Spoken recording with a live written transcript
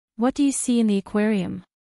What do you see in the aquarium?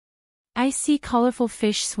 I see colorful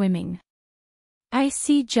fish swimming. I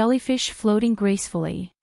see jellyfish floating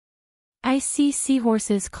gracefully. I see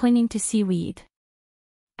seahorses clinging to seaweed.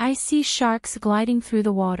 I see sharks gliding through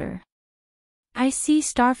the water. I see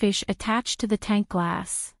starfish attached to the tank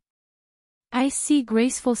glass. I see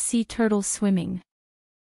graceful sea turtles swimming.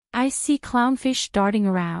 I see clownfish darting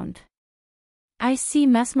around. I see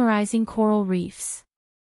mesmerizing coral reefs.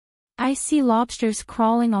 I see lobsters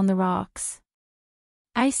crawling on the rocks.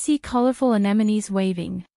 I see colorful anemones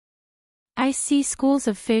waving. I see schools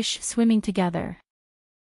of fish swimming together.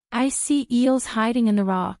 I see eels hiding in the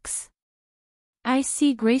rocks. I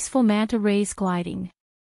see graceful manta rays gliding.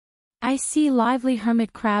 I see lively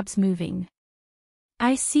hermit crabs moving.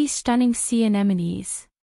 I see stunning sea anemones.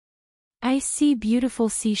 I see beautiful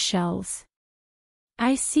seashells.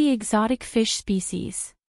 I see exotic fish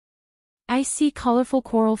species. I see colorful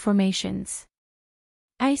coral formations.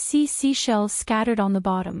 I see seashells scattered on the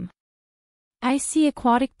bottom. I see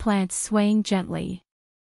aquatic plants swaying gently.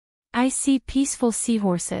 I see peaceful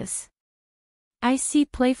seahorses. I see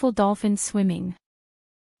playful dolphins swimming.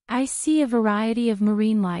 I see a variety of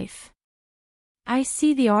marine life. I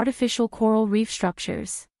see the artificial coral reef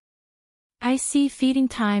structures. I see feeding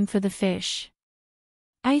time for the fish.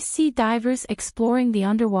 I see divers exploring the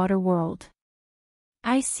underwater world.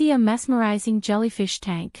 I see a mesmerizing jellyfish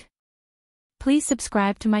tank. Please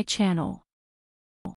subscribe to my channel.